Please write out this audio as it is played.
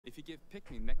If you give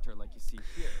Pikmin nectar like you see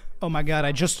here. Oh my god,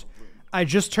 I just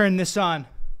turned this on.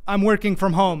 I'm working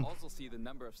from home. Also see the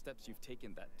number of steps you've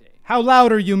taken that day. How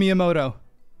loud are you, Miyamoto?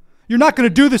 You're not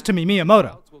gonna do this to me,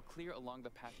 Miyamoto.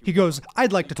 He goes,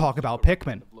 I'd like to talk about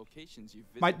Pikmin.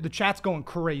 The chat's going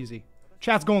crazy.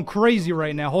 Chat's going crazy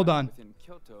right now. Hold on.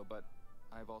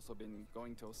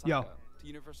 Yo.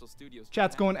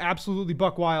 Chat's going absolutely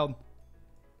buck wild.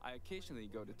 I occasionally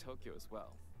go to Tokyo as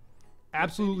well.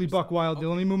 Absolutely buck wild.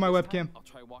 Let me move my webcam. I'll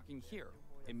try walking here.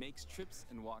 It makes trips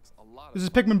and walks a lot. This is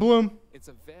Pikmin Bloom. It's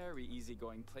a very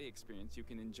easygoing play experience you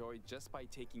can enjoy just by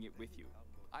taking it with you.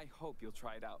 I hope you'll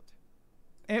try it out.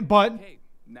 But okay,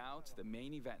 now to the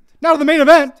main event. Now to the main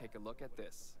event. Take a look at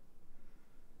this.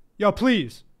 Yo,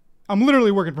 please. I'm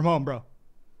literally working from home, bro.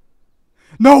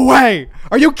 No way!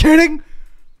 Are you kidding?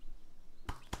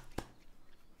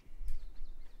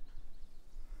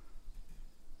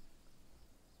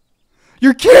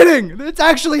 You're kidding! It's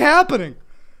actually happening.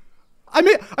 I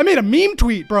made a meme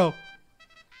tweet, bro.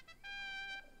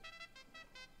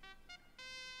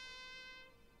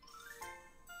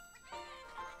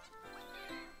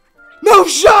 No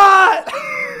shot!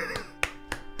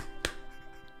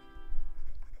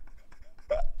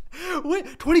 Wait,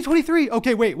 2023.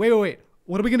 Okay, wait.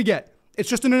 What are we gonna get? It's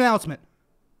just an announcement.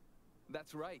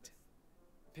 That's right.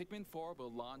 Pikmin 4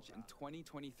 will launch in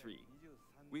 2023.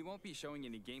 We won't be showing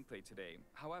any gameplay today.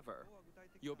 However,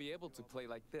 you'll be able to play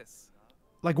like this.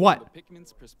 Like what? From the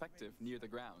Pikmin's perspective near the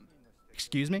ground.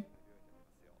 Excuse me?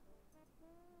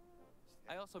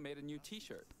 I also made a new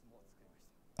t-shirt.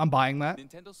 I'm buying that.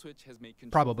 Nintendo Switch has made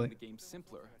Probably the game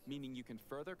simpler, meaning you can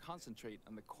further concentrate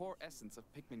on the core essence of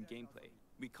Pikmin gameplay.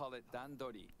 We call it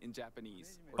dandori in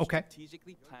Japanese, or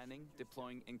strategically planning,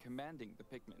 deploying, and commanding the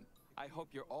Pikmin. I hope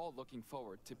you're all looking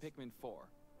forward to Pikmin 4.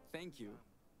 Thank you,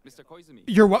 Mr. Koizumi.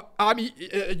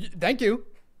 Thank you.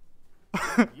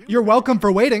 You're welcome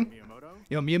for waiting.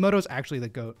 Yo, Miyamoto's actually the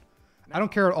GOAT. I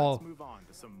don't care at all.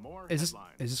 Is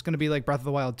this gonna be like Breath of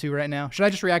the Wild 2 right now? Should I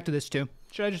just react to this too?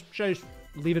 Should I just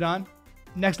leave it on?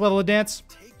 Next level of dance?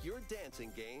 Take your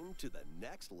dancing game to the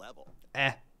next level.